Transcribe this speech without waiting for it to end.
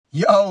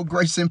Yo,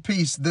 grace and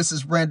peace. This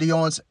is Randy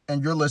Owens,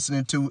 and you're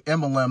listening to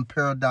MLM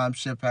Paradigm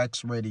Shift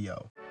Hacks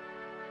Radio.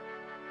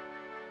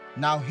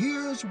 Now,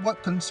 here's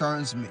what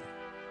concerns me.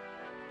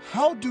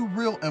 How do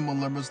real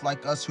MLMers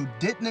like us who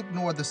didn't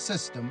ignore the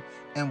system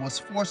and was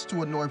forced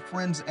to annoy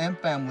friends and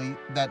family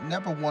that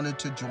never wanted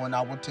to join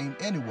our team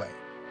anyway?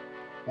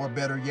 Or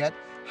better yet,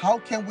 how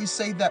can we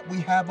say that we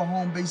have a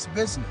home-based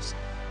business,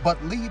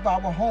 but leave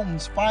our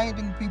homes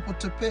finding people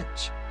to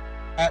pitch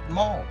at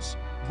malls,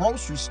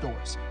 grocery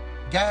stores,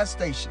 gas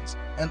stations,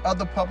 and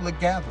other public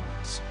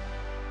gatherings?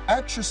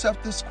 Ask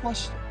yourself this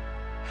question.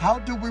 How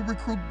do we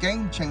recruit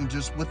game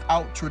changers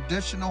without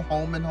traditional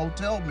home and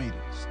hotel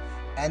meetings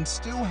and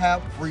still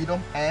have freedom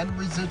and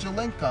residual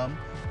income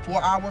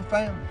for our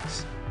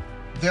families?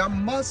 There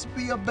must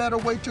be a better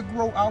way to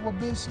grow our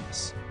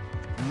business.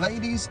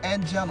 Ladies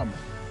and gentlemen,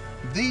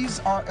 these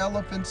are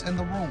elephants in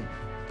the room,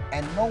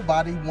 and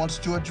nobody wants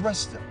to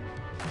address them.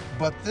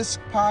 But this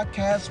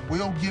podcast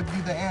will give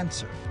you the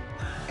answer.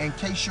 In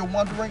case you're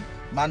wondering,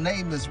 my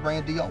name is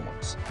Randy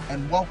Owens,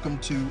 and welcome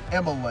to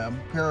MLM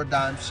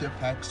Paradigm Shift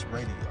Hacks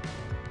Radio.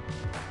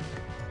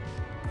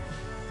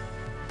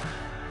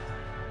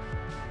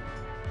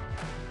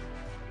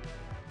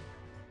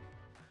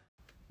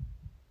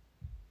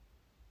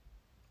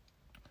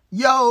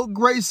 Yo,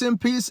 grace and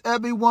peace,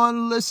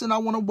 everyone. Listen, I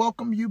want to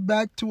welcome you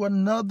back to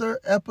another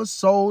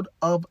episode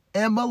of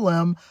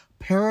MLM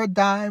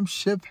Paradigm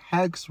Shift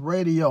Hacks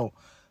Radio.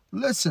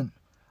 Listen,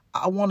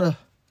 I want to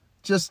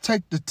just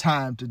take the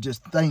time to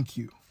just thank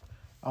you.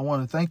 I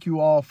want to thank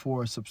you all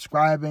for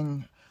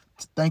subscribing.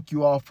 Thank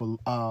you all for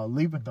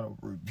leaving a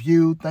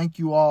review. Thank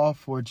you all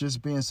for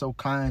just being so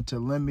kind to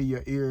lend me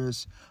your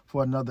ears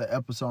for another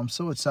episode. I'm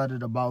so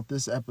excited about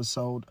this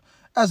episode,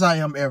 as I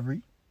am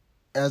every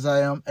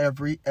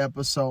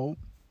episode.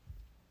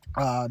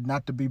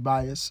 Not to be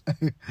biased,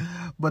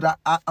 but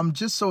I'm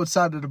just so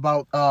excited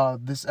about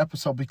this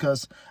episode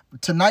because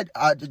tonight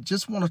I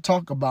just want to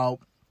talk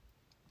about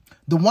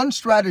the one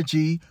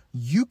strategy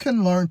you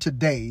can learn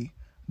today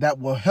that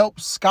will help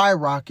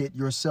skyrocket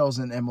your sales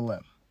in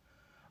MLM.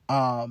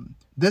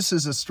 This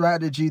is a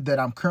strategy that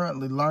I'm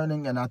currently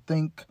learning, and I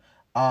think,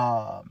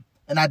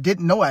 and I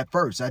didn't know at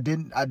first. I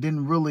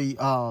didn't really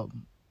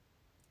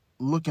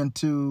look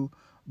into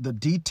the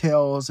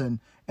details and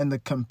the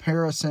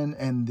comparison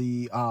and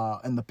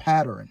the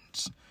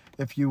patterns,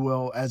 if you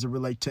will, as it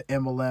relates to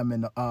MLM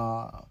and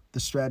the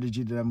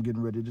strategy that I'm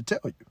getting ready to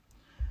tell you.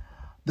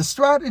 The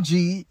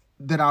strategy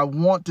that I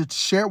want to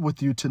share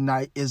with you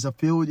tonight is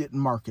affiliate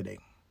marketing.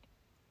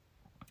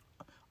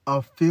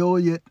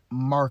 Affiliate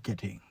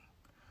marketing.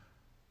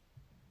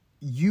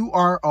 You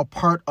are a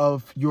part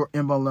of your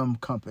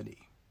MLM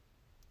company.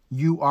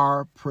 You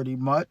are pretty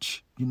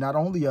much, you're not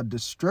only a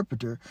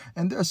distributor,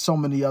 and there's so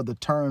many other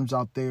terms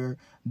out there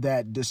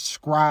that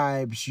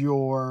describes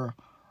your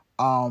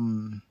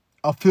affiliation,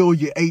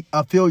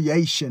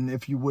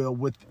 if you will,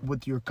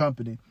 with your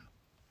company.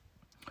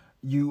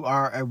 You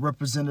are a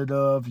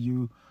representative,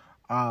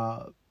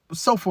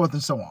 so forth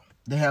and so on.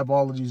 They have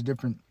all of these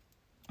different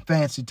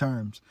fancy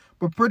terms,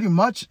 but pretty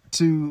much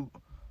to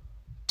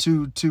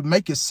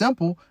make it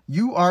simple,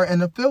 you are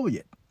an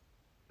affiliate.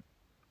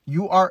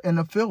 You are an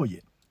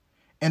affiliate.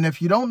 And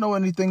if you don't know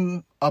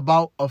anything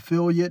about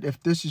affiliate,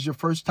 if this is your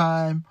first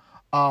time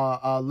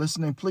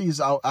listening, please,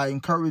 I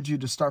encourage you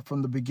to start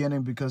from the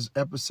beginning, because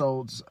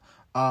episodes,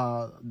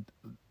 the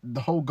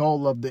whole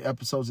goal of the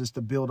episodes is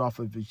to build off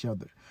of each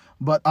other.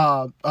 But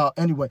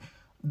anyway,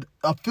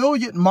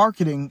 affiliate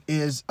marketing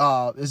is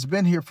has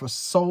been here for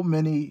so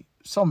many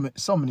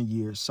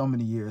years.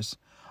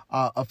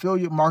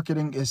 Affiliate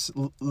marketing is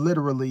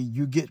literally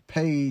you get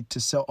paid to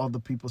sell other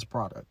people's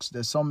products.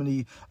 There's so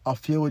many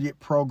affiliate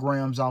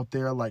programs out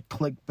there like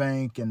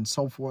ClickBank and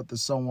so forth and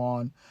so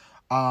on.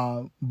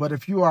 But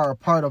if you are a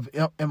part of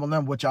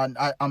MLM, which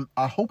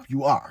I hope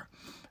you are,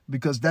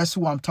 because that's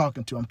who I'm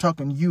talking to. I'm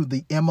talking to you,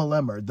 the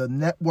MLMer, the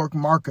network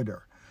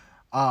marketer.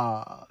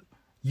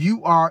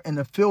 You are an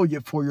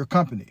affiliate for your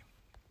company.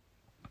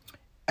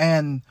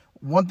 And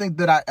one thing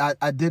that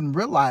I didn't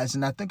realize,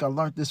 and I think I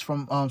learned this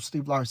from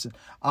Steve Larson,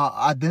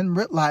 I didn't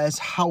realize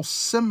how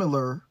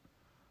similar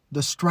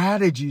the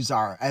strategies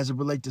are as it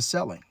relates to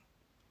selling,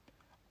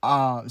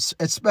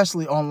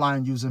 especially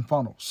online using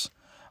funnels.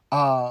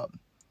 And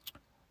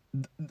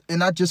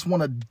I just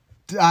want to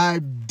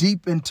dive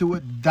deep into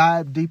it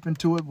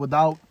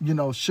without,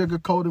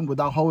 sugarcoating,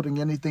 without holding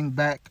anything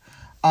back.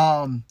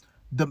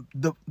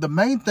 The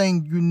main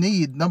thing you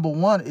need, number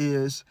one,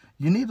 is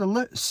you need a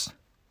list.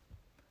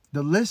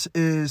 The list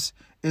is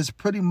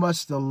pretty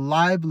much the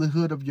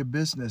livelihood of your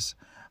business.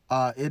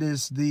 It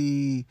is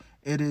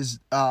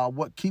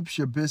what keeps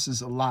your business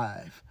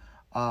alive.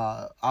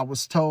 I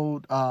was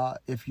told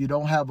if you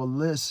don't have a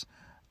list,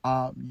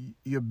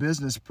 your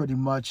business pretty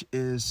much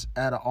is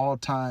at an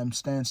all-time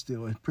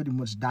standstill. It pretty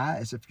much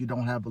dies if you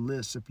don't have a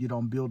list. If you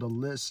don't build a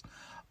list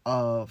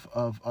of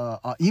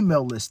an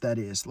email list, that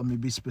is. Let me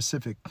be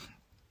specific.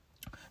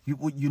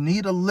 You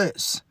need a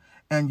list.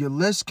 And your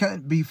list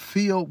can't be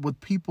filled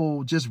with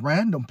people, just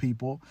random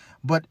people,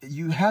 but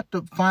you have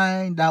to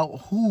find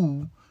out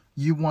who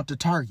you want to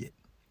target.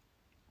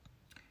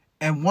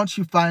 And once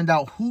you find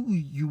out who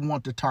you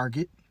want to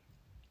target,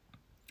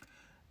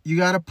 you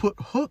got to put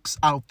hooks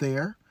out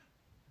there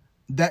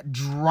that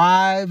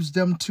drives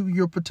them to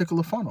your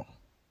particular funnel.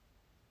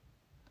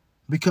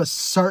 Because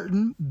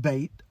certain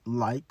bait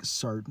like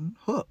certain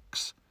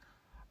hooks.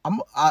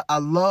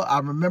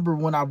 I remember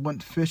when I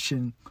went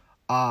fishing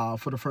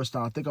for the first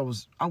time. I think I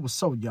was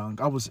so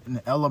young. I was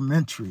in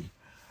elementary.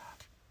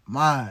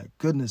 My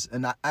goodness.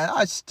 And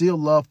I still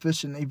love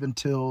fishing even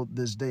till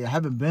this day. I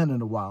haven't been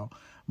in a while,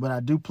 but I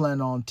do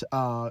plan on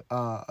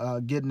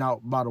getting out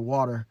by the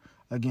water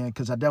again,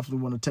 because I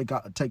definitely want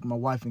to take my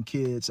wife and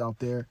kids out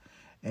there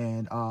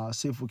and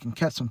see if we can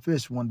catch some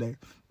fish one day.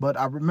 But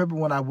I remember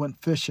when I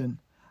went fishing,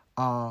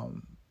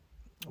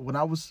 when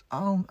I was,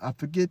 I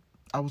forget,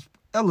 I was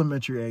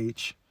elementary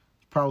age,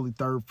 probably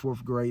 3rd,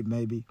 4th grade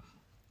maybe.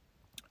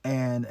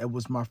 And it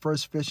was my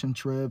first fishing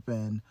trip,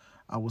 and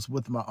I was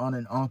with my aunt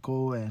and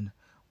uncle, and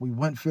we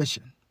went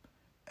fishing.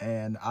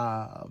 And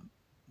I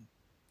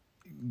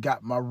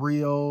got my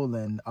reel,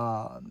 and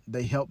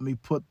they helped me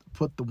put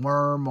the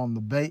worm on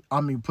the bait.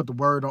 Put the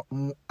worm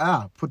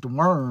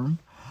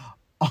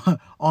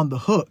on the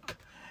hook.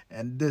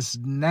 And this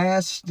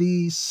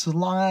nasty,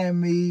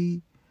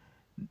 slimy,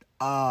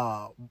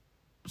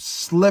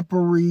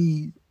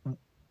 slippery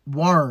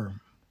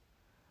worm.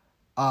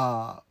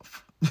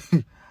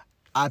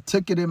 I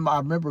took it I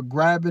remember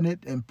grabbing it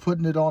and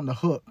putting it on the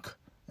hook,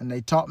 and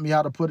they taught me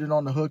how to put it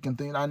on the hook and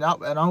things.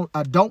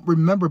 I don't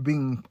remember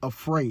being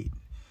afraid.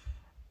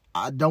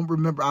 I don't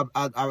remember.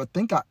 I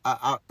think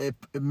if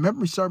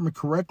memory serves me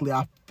correctly,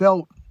 I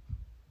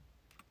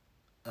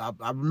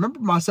remember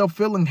myself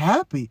feeling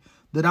happy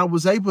that I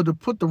was able to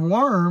put the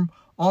worm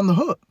on the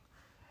hook.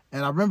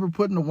 And I remember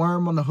putting the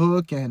worm on the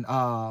hook, and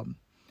I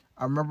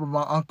remember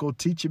my uncle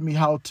teaching me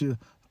how to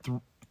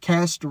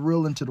cast the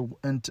reel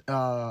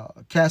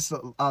cast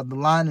the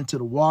line into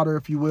the water,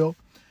 if you will,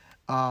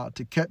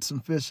 to catch some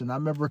fish. And I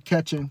remember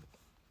catching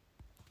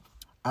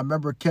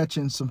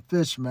some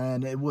fish,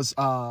 man. It was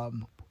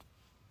an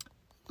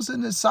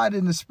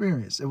exciting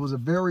experience. It was a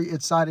very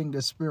exciting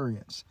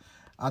experience.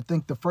 I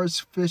think the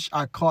first fish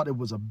I caught, it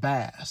was a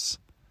bass.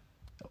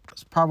 It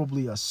was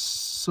probably a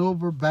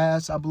silver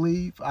bass, I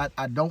believe.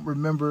 I don't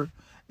remember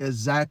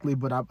exactly,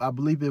 but I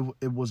believe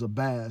it was a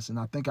bass, and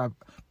I think I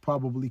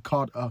probably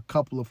caught a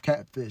couple of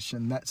catfish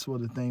and that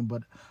sort of thing.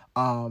 But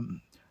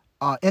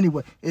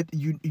anyway,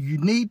 you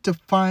need to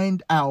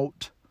find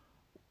out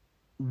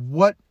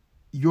what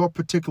your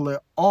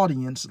particular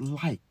audience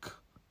like.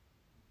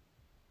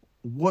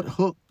 What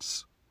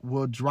hooks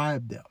will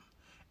drive them,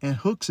 and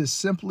hooks is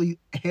simply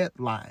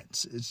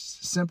headlines. It's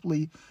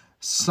simply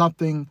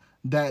something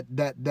that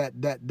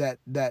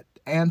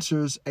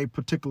answers a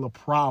particular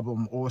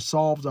problem or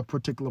solves a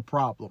particular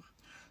problem.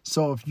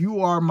 So if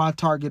you are my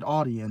target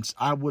audience,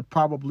 I would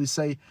probably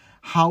say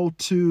how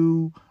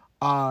to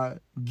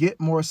get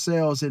more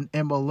sales in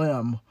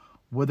MLM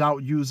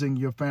without using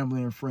your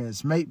family and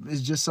friends. Maybe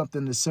it's just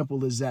something as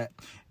simple as that.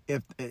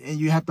 And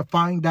you have to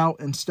find out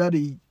and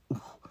study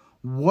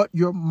what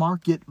your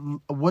market,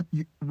 what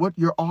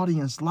your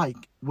audience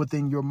like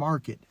within your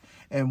market.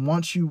 And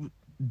once you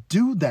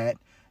do that,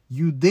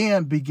 you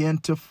then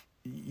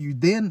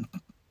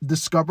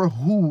discover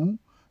who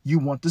you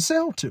want to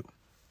sell to.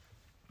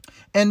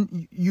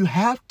 And you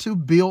have to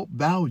build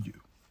value.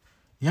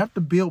 You have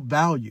to build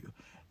value.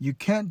 You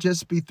can't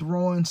just be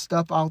throwing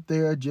stuff out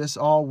there, just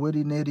all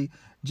witty nitty.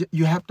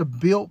 You have to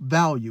build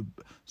value.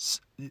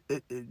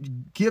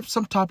 Give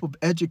some type of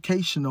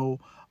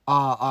educational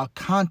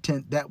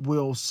content that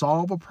will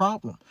solve a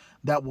problem,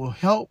 that will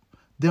help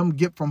them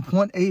get from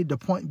point A to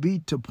point B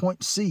to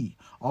point C,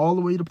 all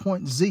the way to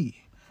point Z,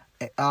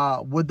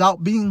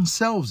 without being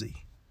salesy,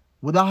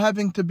 without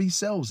having to be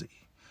salesy.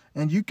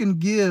 And you can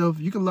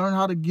learn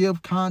how to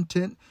give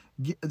content.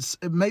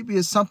 Maybe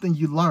it's something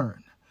you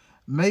learn.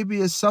 Maybe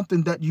it's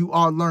something that you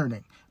are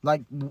learning.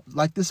 Like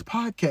this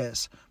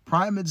podcast,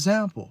 prime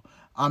example.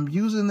 I'm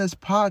using this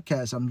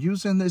podcast. I'm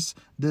using this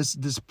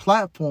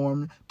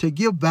platform to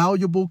give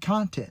valuable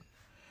content.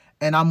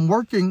 And I'm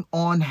working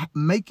on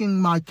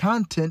making my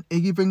content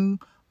even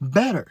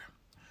better.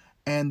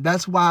 And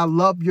that's why I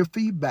love your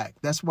feedback.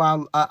 That's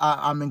why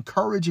I'm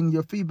encouraging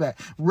your feedback.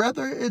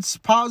 Whether it's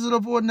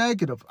positive or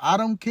negative, I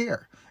don't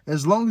care.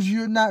 As long as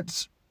you're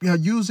not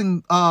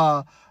using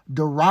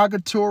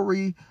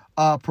derogatory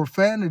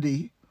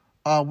profanity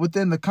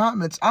within the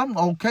comments, I'm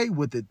okay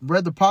with it.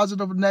 Whether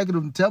positive or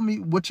negative, tell me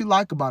what you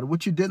like about it,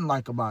 what you didn't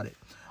like about it.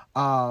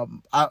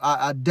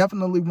 I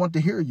definitely want to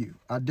hear you.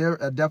 I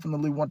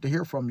definitely want to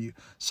hear from you.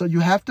 So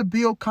you have to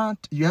build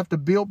content. You have to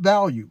build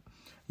value.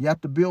 You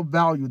have to build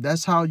value.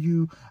 That's how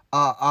you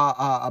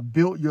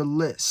build your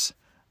list,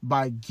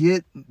 by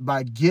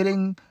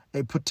getting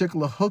a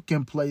particular hook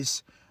in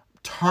place,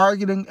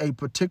 targeting a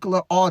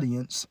particular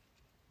audience,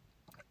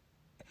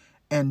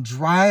 and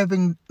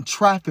driving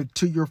traffic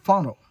to your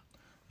funnel.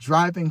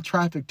 Driving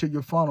traffic to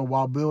your funnel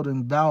while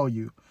building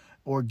value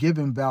or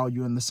giving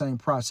value in the same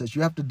process.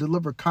 You have to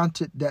deliver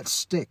content that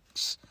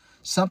sticks.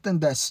 something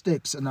that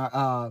sticks. And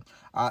I'm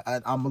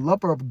a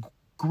lover of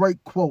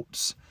great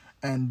quotes.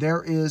 And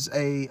there is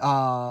a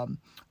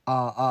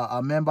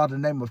man by the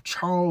name of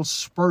Charles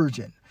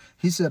Spurgeon.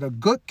 He said, a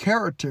good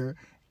character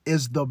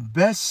is the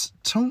best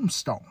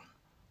tombstone.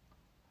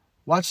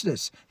 Watch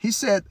this. He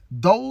said,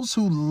 those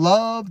who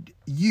loved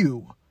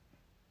you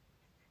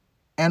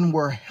and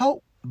were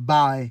helped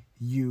by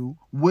you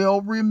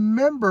will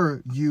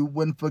remember you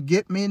when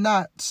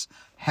forget-me-nots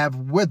have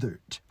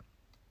withered.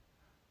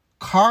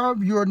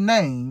 Carve your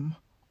name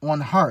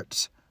on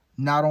hearts,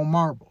 not on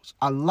marbles.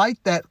 I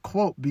like that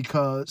quote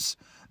because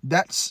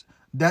that's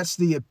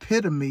the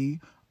epitome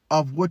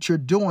of what you're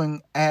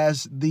doing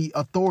as the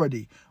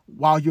authority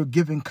while you're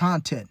giving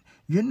content.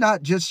 You're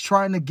not just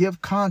trying to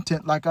give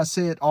content, like I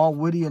said, all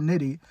witty and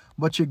nitty,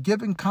 but you're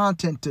giving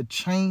content to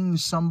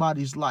change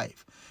somebody's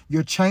life.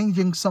 You're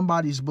changing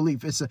somebody's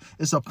belief. It's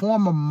a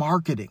form of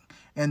marketing.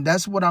 And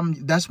that's what I'm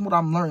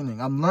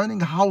learning. I'm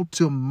learning how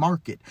to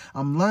market.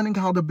 I'm learning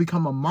how to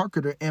become a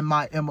marketer in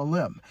my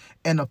MLM.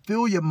 And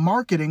affiliate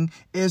marketing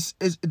is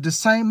the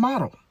same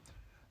model.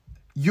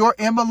 Your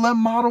MLM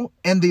model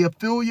and the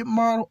affiliate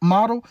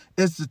model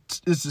is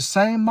the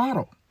same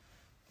model.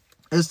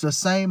 It's the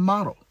same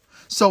model.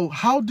 So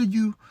how do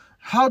you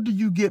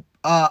get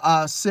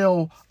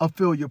sell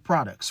affiliate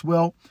products?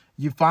 Well,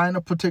 you find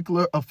a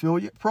particular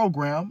affiliate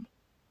program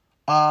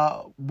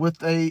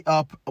with a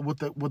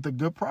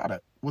good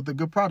product.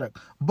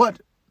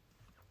 But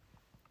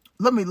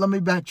let me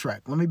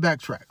backtrack.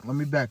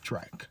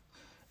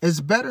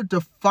 It's better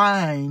to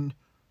find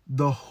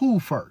the who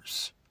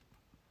first.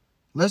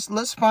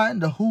 Let's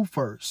find the who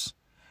first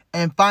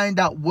and find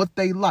out what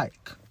they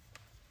like.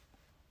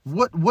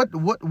 What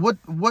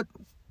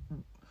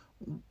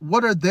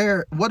are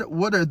their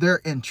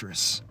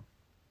interests?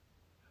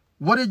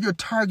 What are your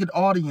target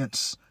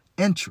audience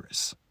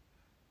interests?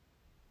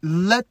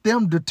 Let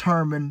them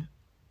determine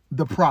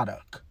the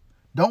product.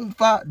 Don't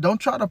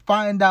try to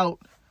find out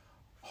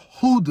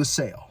who to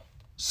sell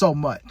so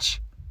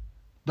much.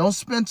 Don't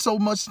spend so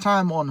much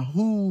time on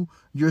who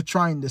you're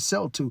trying to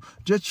sell to.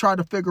 Just try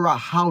to figure out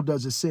how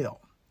does it sell.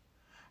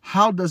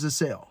 How does it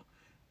sell?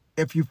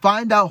 If you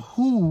find out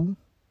who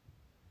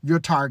you're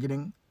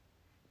targeting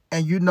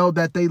and you know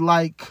that they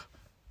like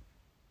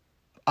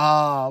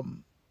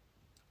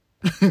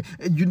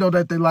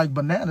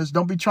bananas,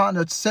 don't be trying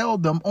to sell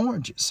them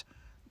oranges.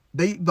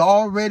 They've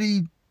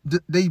already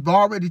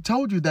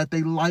told you that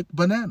they like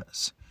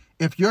bananas.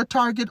 If your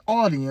target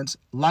audience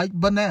like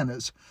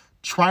bananas,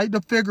 try to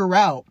figure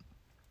out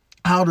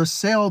how to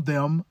sell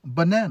them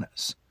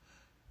bananas.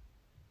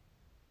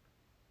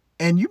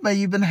 And you may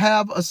even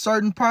have a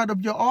certain part of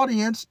your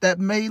audience that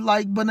may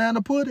like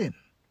banana pudding.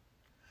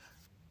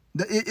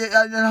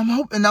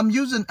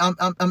 And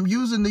I'm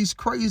using these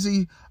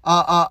crazy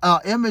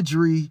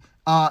imagery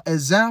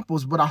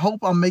examples, but I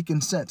hope I'm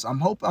making sense.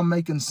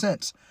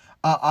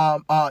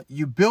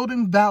 You're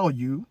building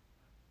value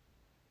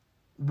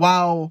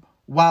while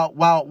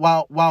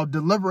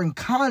delivering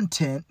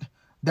content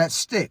that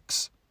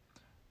sticks,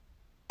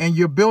 and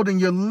you're building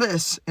your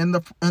list in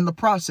the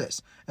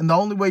process. And the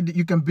only way that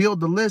you can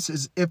build the list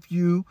is if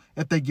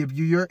they give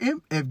you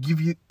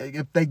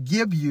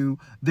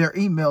their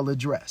email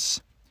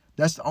address.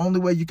 That's the only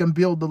way you can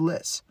build the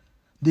list.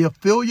 The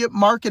affiliate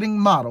marketing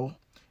model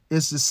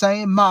is the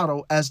same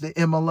model as the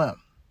MLM.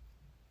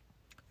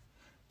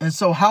 And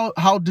so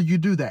how do you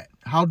do that?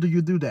 How do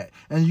you do that?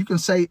 And you can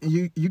say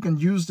you can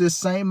use this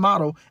same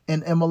model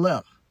in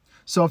MLM.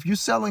 So if you're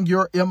selling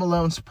your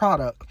MLM's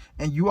product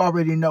and you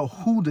already know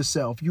who to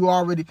sell,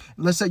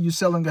 let's say you're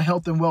selling a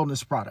health and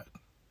wellness product.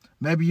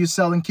 Maybe you're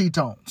selling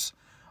ketones.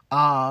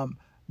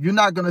 You're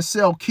not going to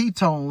sell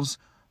ketones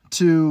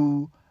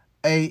to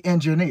an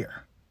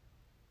engineer.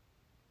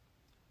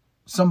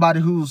 Somebody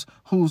who's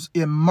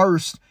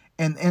immersed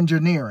in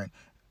engineering,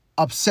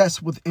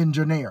 obsessed with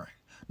engineering.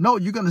 No,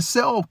 you're going to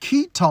sell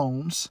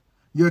ketones,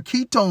 your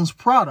ketones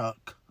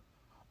product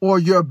or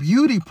your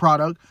beauty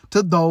product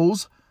to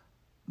those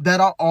that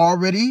are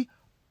already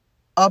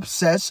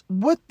obsessed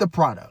with the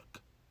product,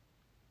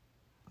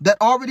 that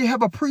already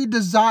have a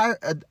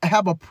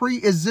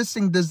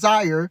pre-existing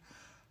desire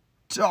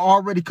to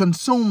already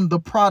consume the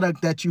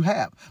product that you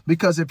have.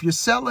 Because if you're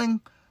selling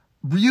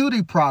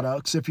beauty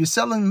products, if you're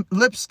selling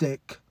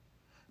lipstick,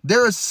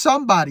 there is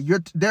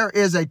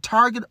a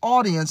target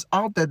audience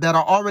out there that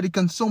are already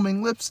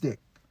consuming lipstick.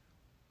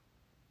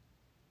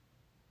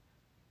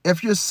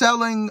 If you're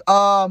selling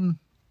a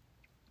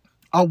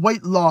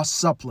weight loss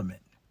supplement,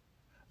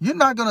 you're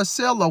not going to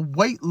sell a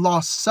weight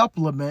loss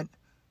supplement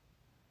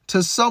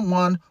to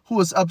someone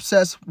who is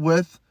obsessed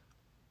with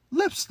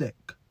lipstick.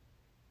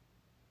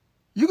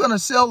 You're going to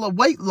sell a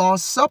weight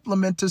loss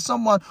supplement to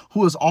someone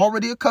who is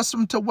already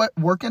accustomed to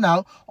working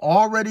out,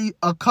 already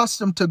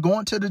accustomed to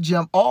going to the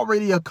gym,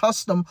 already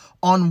accustomed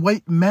on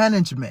weight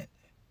management.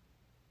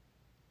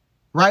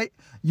 Right?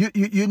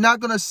 You're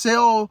not going to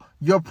sell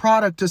your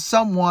product to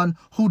someone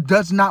who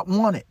does not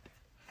want it.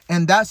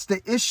 And that's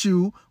the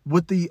issue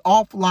with the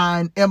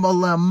offline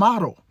MLM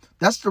model.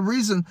 That's the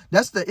reason.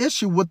 That's the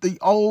issue with the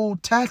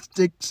old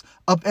tactics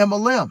of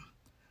MLM.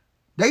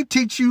 They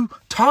teach you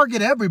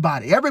target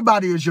everybody.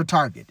 Everybody is your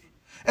target.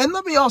 And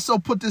let me also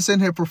put this in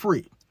here for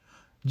free.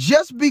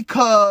 Just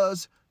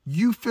because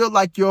you feel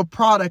like your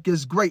product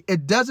is great,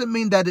 it doesn't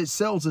mean that it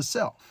sells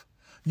itself.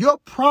 Your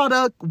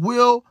product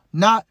will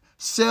not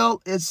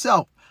sell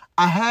itself.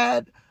 I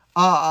had,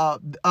 I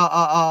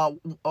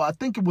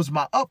think it was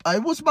my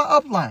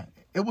upline.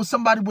 It was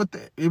somebody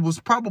it was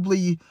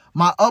probably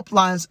my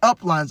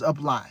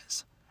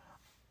uplines.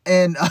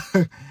 And,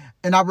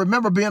 and I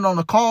remember being on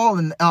a call,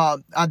 and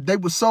they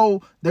were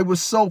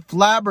so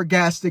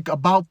flabbergasted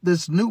about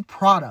this new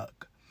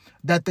product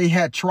that they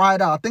had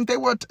tried out. I think they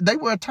were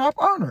a top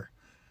earner.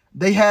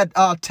 They had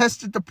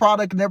tested the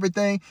product and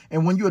everything.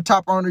 And when you're a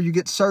top earner, you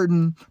get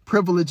certain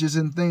privileges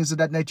and things of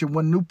that nature.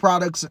 When new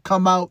products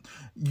come out,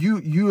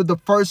 you're the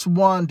first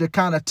one to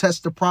kind of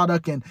test the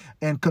product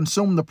and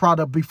consume the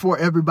product before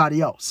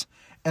everybody else.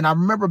 And I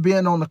remember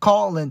being on the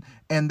call, and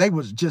they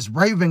was just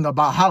raving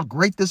about how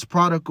great this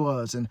product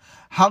was and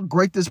how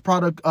great this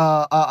product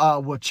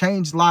will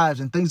change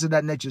lives and things of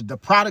that nature. The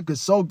product is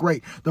so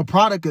great. The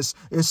product is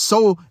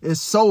so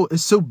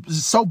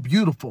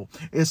beautiful.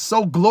 It's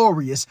so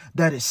glorious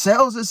that it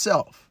sells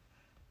itself.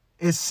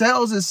 It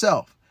sells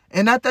itself.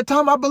 And at that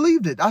time, I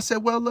believed it. I said,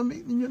 well, let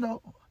me,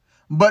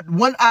 But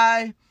when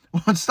I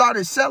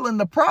started selling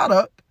the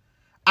product,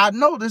 I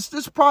noticed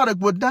this product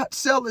would not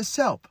sell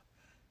itself.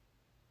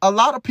 A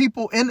lot of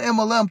people in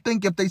MLM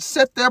think if they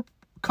set their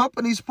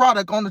company's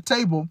product on the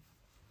table,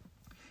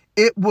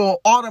 it will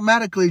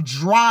automatically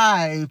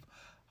drive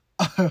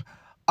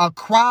a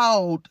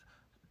crowd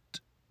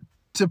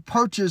to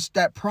purchase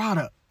that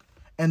product.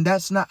 And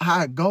that's not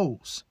how it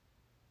goes.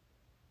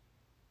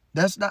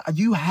 That's not,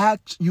 you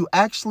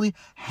actually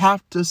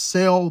have to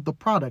sell the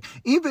product.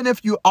 Even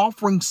if you're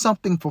offering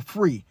something for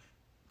free,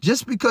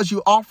 just because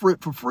you offer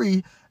it for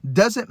free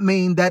doesn't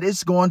mean that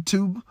it's going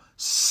to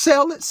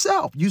sell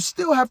itself. You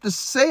still have to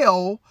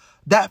sell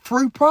that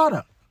free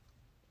product.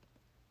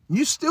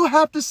 You still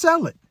have to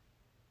sell it.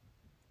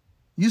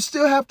 You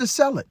still have to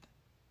sell it.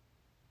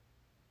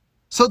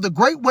 So the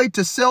great way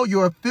to sell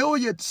your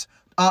affiliates,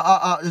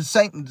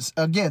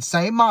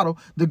 same model.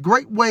 The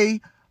great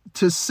way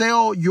to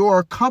sell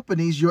your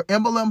companies, your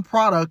MLM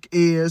product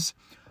is,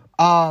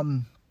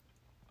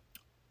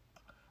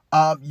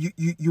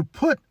 you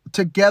put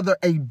together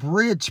a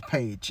bridge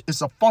page.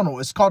 It's a funnel.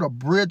 It's called a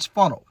bridge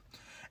funnel.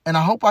 And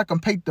I hope I can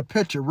paint the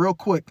picture real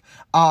quick.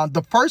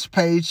 The first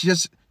page,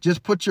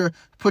 just put your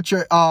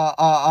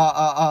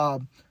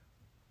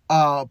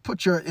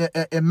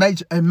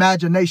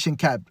imagination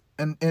cap.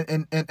 In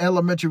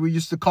elementary, we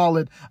used to call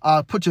it,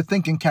 put your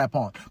thinking cap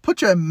on.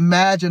 Put your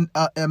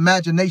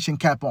imagination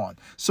cap on.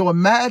 So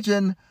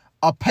imagine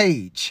a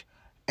page.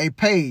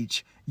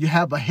 You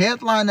have a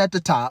headline at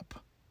the top.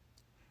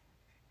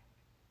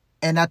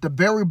 And at the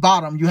very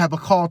bottom, you have a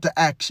call to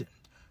action.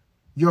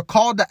 Your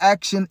call to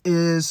action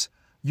is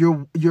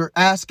you're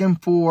asking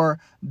for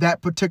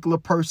that particular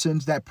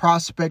person's, that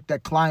prospect,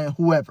 that client,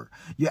 whoever.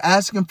 You're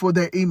asking for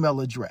their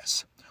email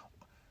address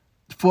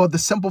for the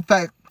simple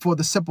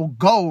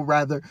goal,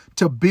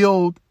 to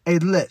build a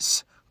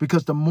list.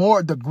 Because the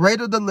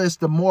greater the list,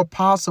 the more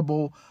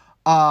possible,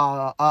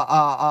 the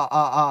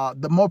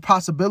more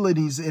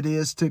possibilities it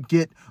is to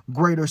get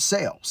greater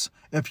sales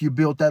if you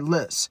build that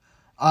list.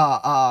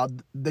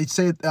 They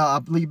say, I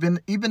believe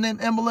even in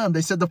MLM,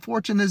 they said the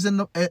fortune is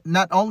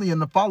not only in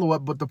the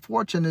follow-up, but the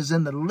fortune is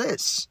in the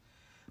list.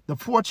 The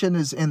fortune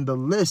is in the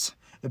list.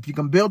 If you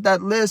can build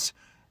that list,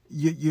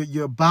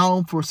 you're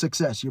bound for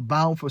success. You're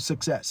bound for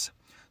success.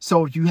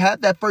 So if you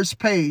had that first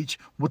page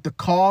with the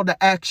call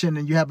to action,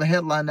 and you have a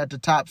headline at the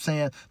top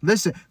saying,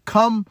 listen,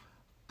 come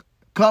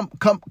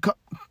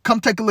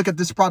take a look at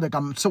this product.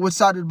 I'm so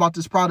excited about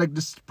this product.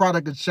 This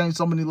product has changed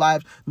so many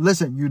lives.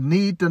 Listen, you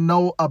need to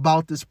know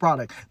about this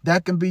product.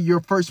 That can be your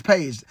first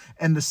page.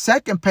 And the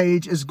second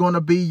page is going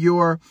to be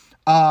your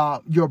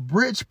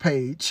bridge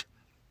page.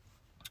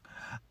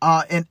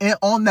 And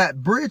on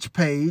that bridge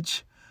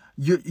page,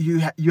 you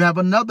have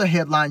another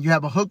headline. You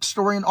have a hook,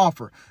 story, and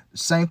offer.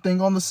 Same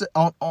thing on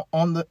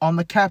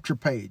the capture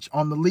page,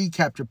 on the lead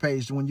capture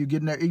page. When you're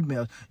getting their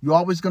emails, you're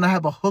always going to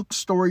have a hook,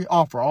 story,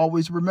 offer.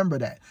 Always remember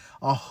that.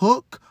 A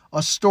hook,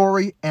 a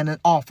story, and an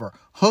offer.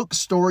 Hook,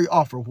 story,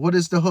 offer. What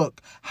is the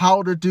hook?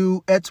 How to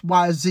do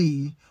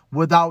XYZ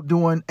without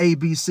doing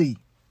ABC.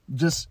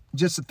 Just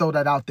to throw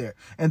that out there.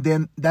 And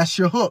then that's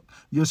your hook.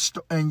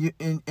 In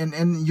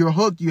your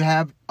hook, you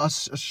have a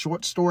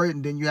short story,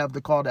 and then you have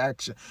the call to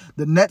action.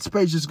 The next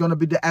page is going to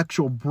be the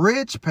actual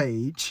bridge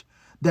page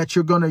that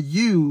you're going to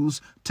use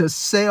to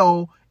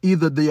sell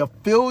either the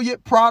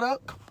affiliate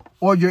product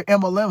or your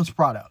MLM's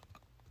product.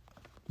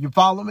 You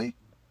follow me?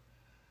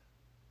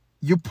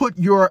 You put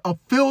your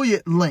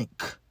affiliate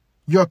link,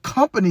 your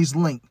company's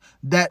link,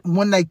 that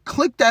when they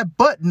click that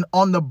button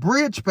on the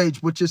bridge page,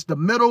 which is the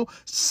middle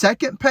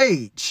second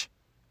page,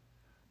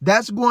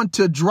 that's going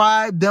to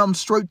drive them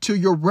straight to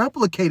your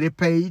replicated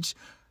page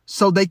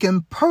so they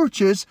can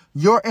purchase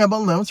your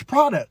MLM's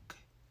product.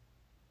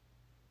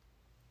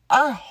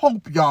 I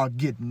hope y'all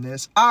getting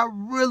this. I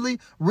really,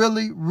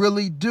 really,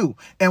 really do.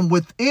 And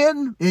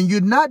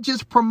you're not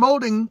just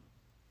promoting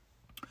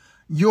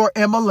your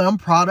MLM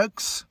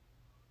products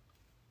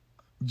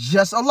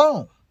just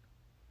alone.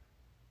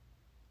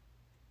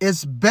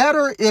 It's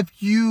better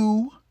if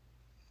you,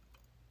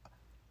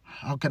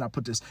 how can I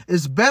put this?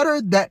 It's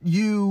better that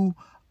you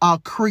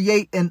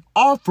create an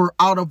offer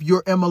out of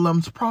your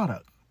MLM's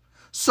product.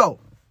 So,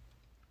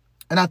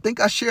 and I think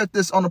I shared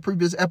this on a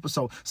previous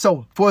episode.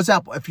 So, for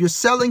example, if you're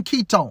selling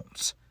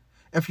ketones,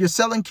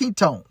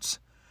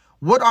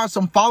 what are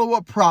some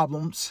follow-up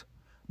problems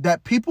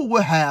that people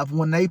will have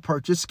when they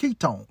purchase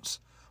ketones?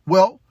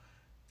 Well,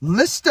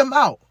 list them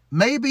out.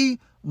 Maybe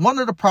one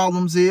of the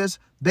problems is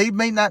they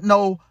may not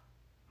know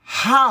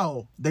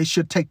how they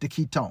should take the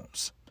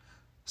ketones.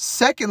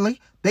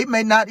 Secondly, they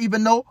may not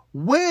even know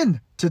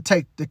when to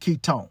take the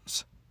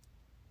ketones.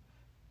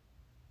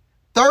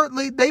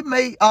 Thirdly, they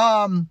may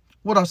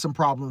what are some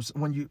problems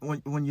when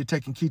you're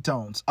taking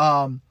ketones?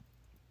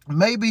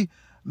 Maybe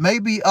they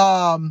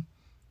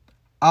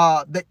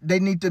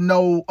need to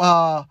know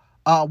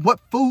what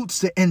foods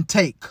to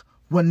intake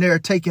when they're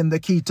taking the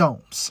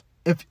ketones,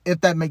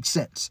 if that makes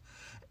sense.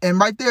 And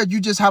right there,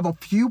 you just have a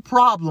few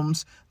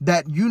problems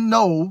that you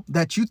know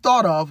that you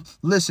thought of.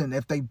 Listen,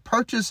 if they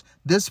purchase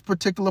this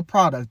particular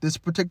product, this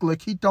particular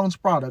ketones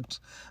product,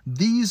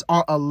 these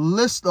are a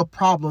list of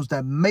problems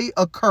that may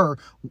occur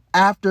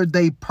after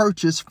they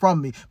purchase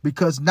from me.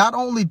 Because not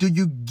only do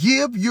you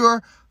give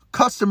your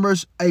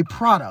customers a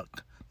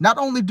product, not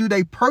only do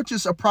they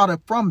purchase a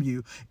product from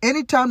you,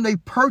 anytime they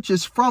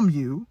purchase from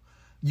you,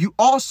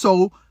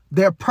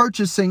 they're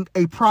purchasing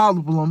a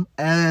problem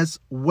as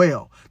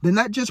well. They're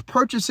not just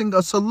purchasing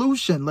a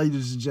solution,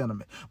 ladies and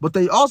gentlemen, but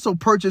they also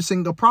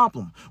purchasing a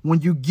problem.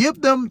 When you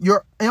give them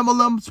your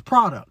MLM's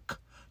product,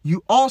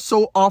 you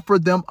also offer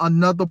them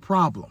another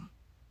problem.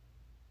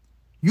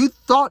 You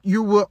thought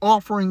you were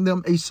offering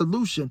them a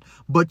solution,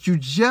 but you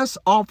just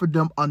offered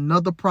them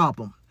another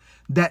problem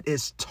that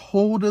is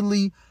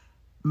totally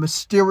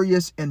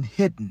mysterious and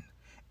hidden.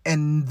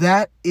 And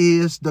that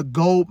is the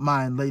gold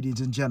mine,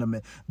 ladies and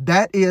gentlemen.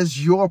 That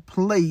is your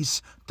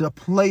place to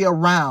play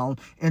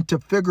around and to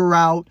figure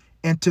out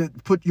and to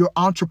put your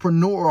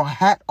entrepreneurial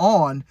hat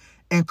on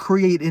and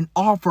create an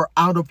offer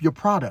out of your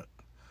product.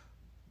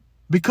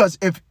 Because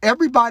if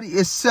everybody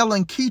is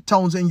selling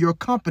ketones in your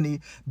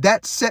company,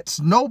 that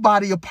sets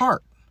nobody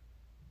apart.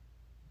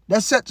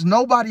 That sets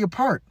nobody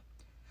apart.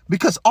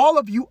 Because all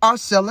of you are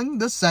selling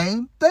the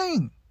same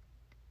thing.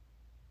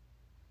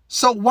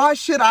 So why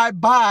should I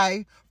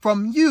buy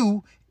from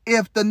you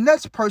if the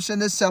next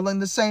person is selling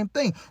the same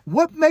thing?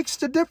 What makes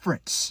the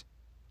difference?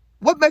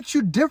 What makes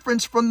you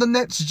different from the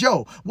next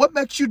Joe? What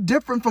makes you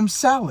different from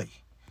Sally,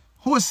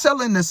 who is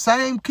selling the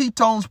same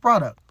ketones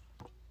product?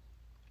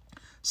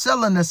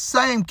 Selling the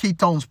same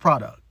ketones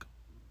product.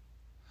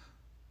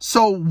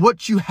 So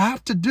what you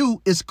have to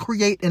do is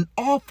create an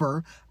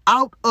offer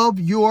out of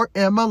your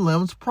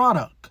MLM's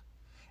product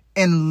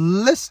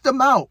and list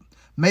them out.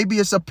 Maybe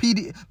it's a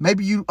PDF.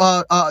 Maybe you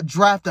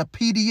draft a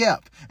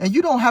PDF, and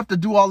you don't have to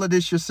do all of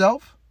this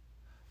yourself.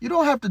 You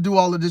don't have to do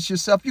all of this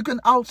yourself. You can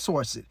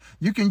outsource it.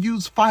 You can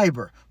use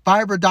Fiverr,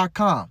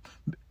 Fiverr.com.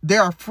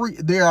 There are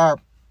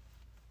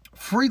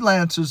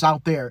freelancers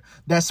out there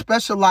that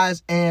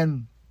specialize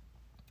in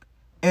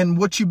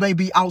what you may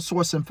be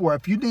outsourcing for.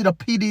 If you need a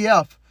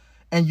PDF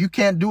and you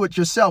can't do it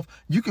yourself,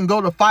 you can go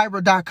to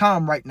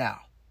Fiverr.com right now.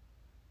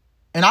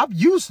 And I've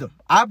used them.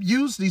 I've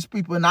used these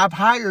people, and I've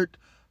hired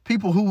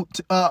people who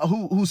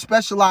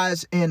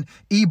specialize in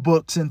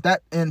ebooks and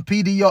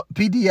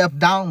PDF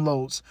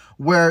downloads,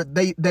 where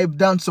they've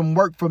done some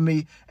work for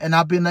me, and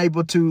I've been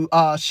able to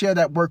share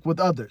that work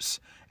with others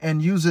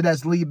and use it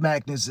as lead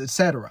magnets,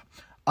 etc.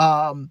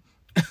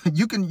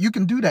 You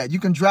can do that. You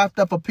can draft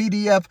up a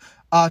PDF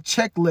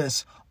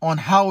checklist on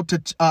how to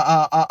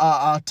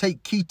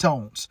take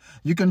ketones.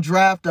 You can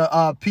draft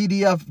a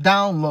PDF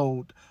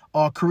download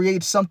or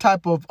create some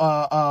type of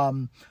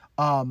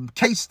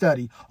case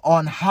study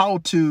on how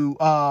to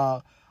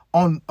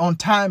on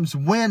times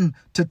when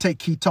to take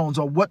ketones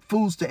or what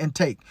foods to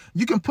intake.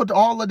 You can put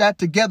all of that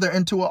together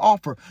into an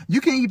offer.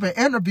 You can even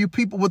interview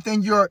people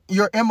within your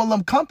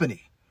MLM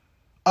company.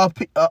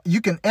 You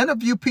can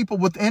interview people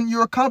within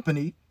your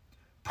company,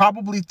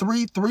 probably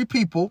three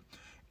people,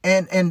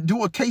 and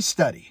do a case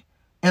study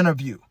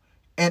interview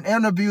and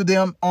interview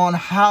them on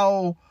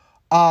how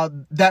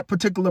that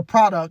particular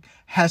product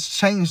has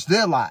changed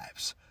their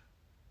lives.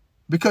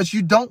 Because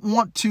you don't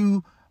want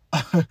to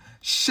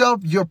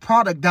shove your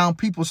product down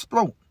people's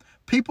throat.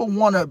 People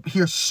want to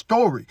hear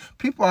story.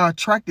 People are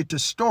attracted to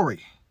story.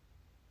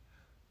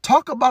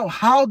 Talk about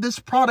how this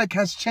product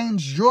has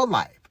changed your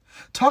life.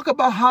 Talk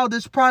about how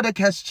this product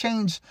has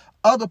changed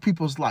other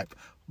people's life.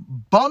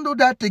 Bundle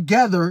that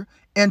together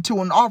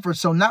into an offer.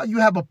 So now you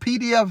have a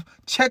PDF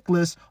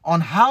checklist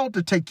on how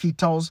to take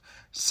ketones.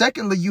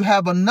 Secondly, you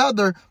have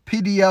another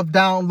PDF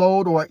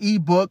download or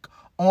ebook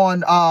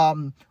on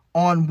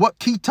what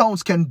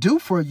ketones can do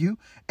for you.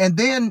 And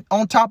then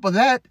on top of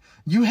that,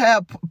 you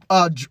have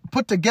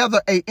put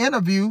together an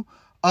interview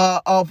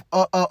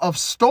of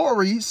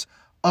stories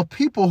of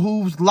people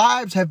whose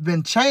lives have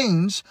been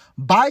changed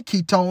by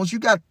ketones. You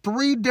got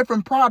 3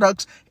 different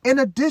products in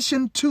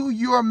addition to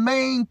your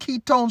main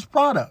ketones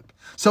product.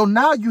 So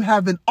now you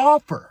have an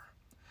offer.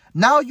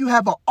 Now you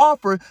have an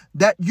offer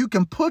that you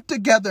can put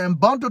together and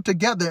bundle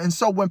together. And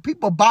so when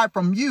people buy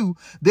from you,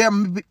 they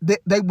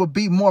will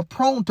be more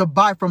prone to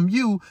buy from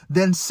you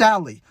than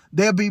Sally.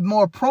 They'll be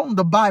more prone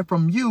to buy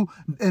from you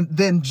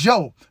than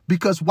Joe.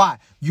 Because why?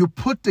 You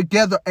put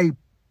together a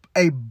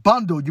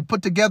bundle. You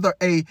put together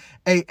a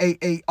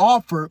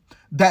offer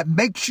that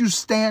makes you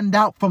stand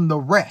out from the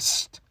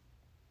rest.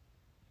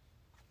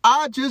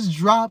 I just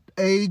dropped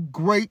a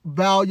great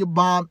value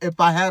bomb.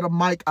 If I had a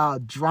mic, I'll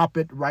drop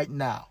it right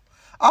now.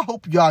 I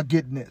hope y'all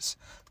getting this.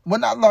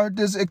 When I learned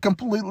this, it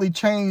completely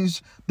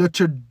changed the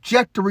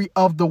trajectory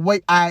of the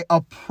way I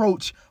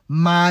approach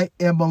my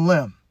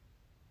MLM.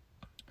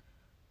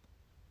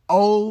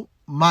 Oh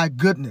my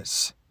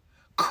goodness.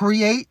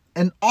 Create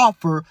an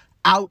offer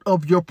out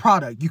of your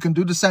product. You can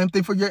do the same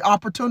thing for your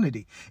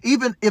opportunity.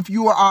 Even if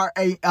you are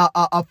a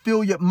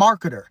affiliate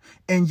marketer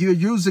and you're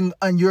using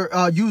and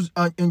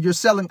you're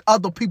selling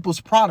other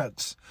people's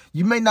products,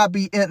 you may not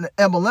be in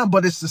MLM,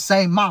 but it's the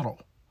same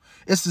model.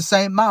 It's the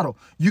same model.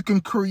 You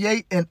can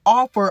create an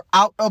offer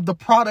out of the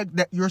product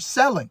that you're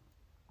selling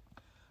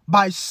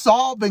by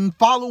solving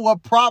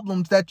follow-up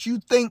problems that you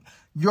think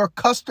your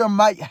customer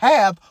might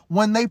have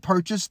when they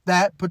purchase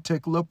that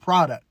particular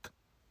product.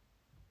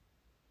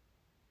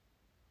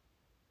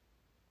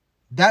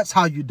 That's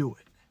how you do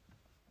it.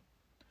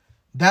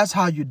 That's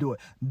how you do it.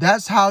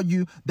 That's how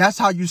you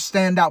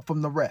stand out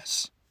from the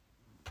rest.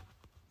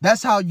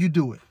 That's how you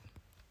do it.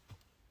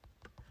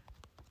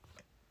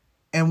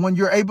 And when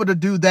you're able to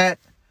do that,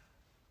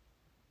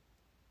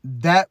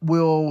 that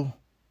will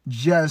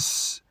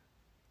just,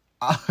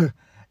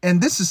 and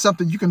this is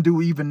something you can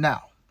do even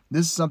now.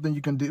 This is something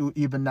you can do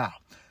even now.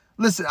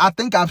 Listen, I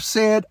think I've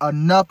said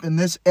enough in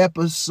this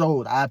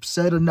episode. I've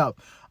said enough.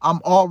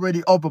 I'm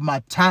already over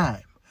my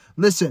time.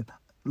 Listen,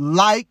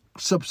 like,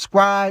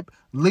 subscribe,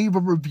 leave a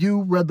review,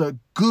 whether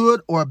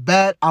good or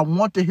bad. I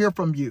want to hear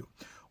from you.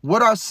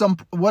 What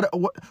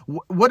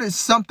is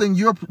something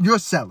you're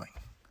selling?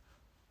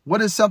 What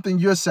is something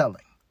you're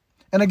selling?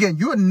 And again,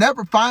 you will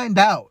never find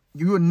out.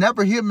 You will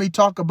never hear me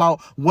talk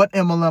about what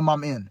MLM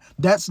I'm in.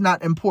 That's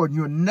not important.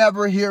 You'll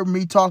never hear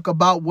me talk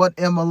about what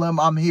MLM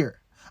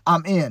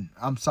I'm in.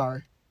 I'm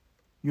sorry.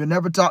 You'll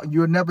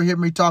never hear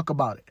me talk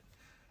about it.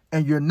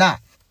 And you're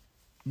not.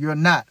 You're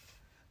not.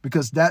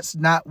 Because that's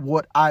not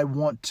what I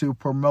want to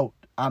promote.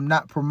 I'm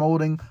not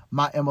promoting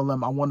my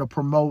MLM. I want to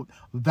promote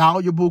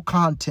valuable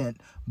content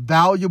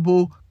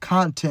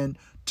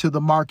to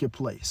the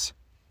marketplace.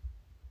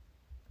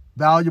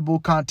 Valuable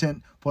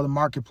content for the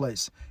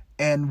marketplace.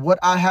 And what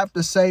I have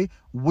to say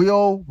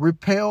will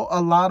repel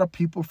a lot of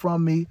people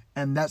from me,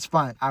 and that's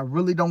fine. I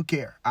really don't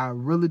care. I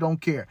really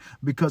don't care,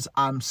 because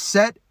I'm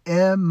set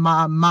in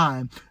my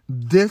mind.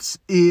 This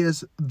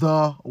is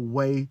the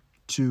way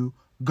to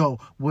go.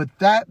 With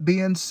that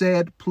being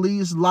said,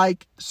 please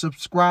like,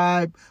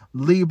 subscribe,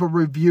 leave a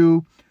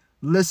review.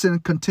 Listen,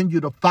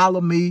 continue to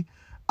follow me.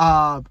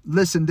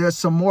 Listen, there's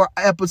some more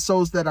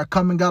episodes that are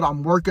coming out.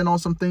 I'm working on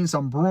some things.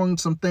 I'm brewing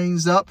some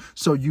things up.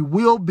 So you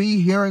will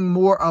be hearing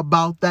more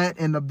about that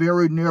in the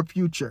very near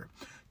future.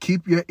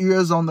 Keep your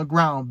ears on the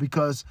ground,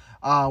 because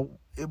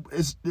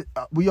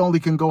we only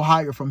can go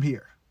higher from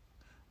here.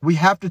 We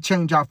have to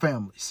change our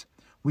families.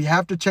 We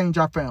have to change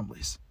our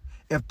families.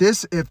 If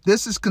this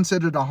is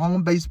considered a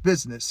home-based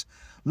business,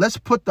 let's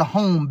put the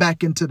home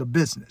back into the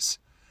business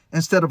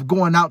instead of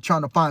going out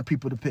trying to find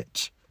people to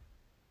pitch.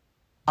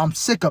 I'm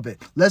sick of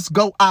it. Let's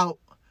go out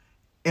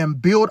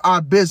and build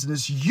our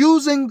business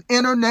using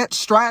internet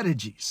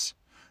strategies.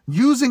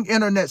 Using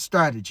internet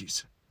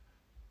strategies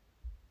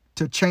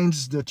to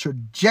change the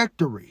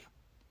trajectory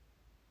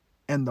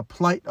and the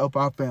plight of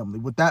our family.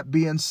 With that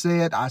being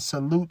said, I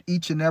salute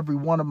each and every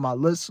one of my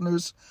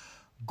listeners.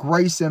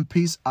 Grace and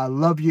peace. I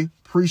love you.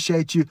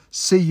 Appreciate you.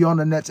 See you on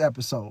the next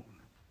episode.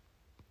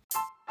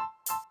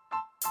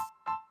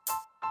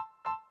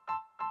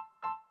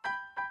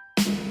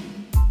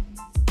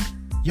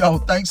 Yo,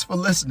 thanks for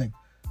listening.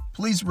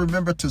 Please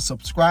remember to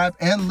subscribe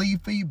and leave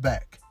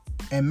feedback.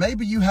 And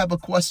maybe you have a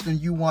question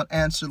you want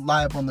answered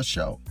live on the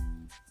show.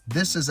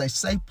 This is a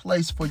safe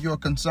place for your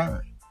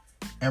concern.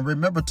 And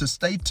remember to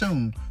stay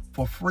tuned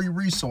for free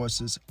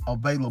resources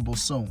available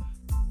soon.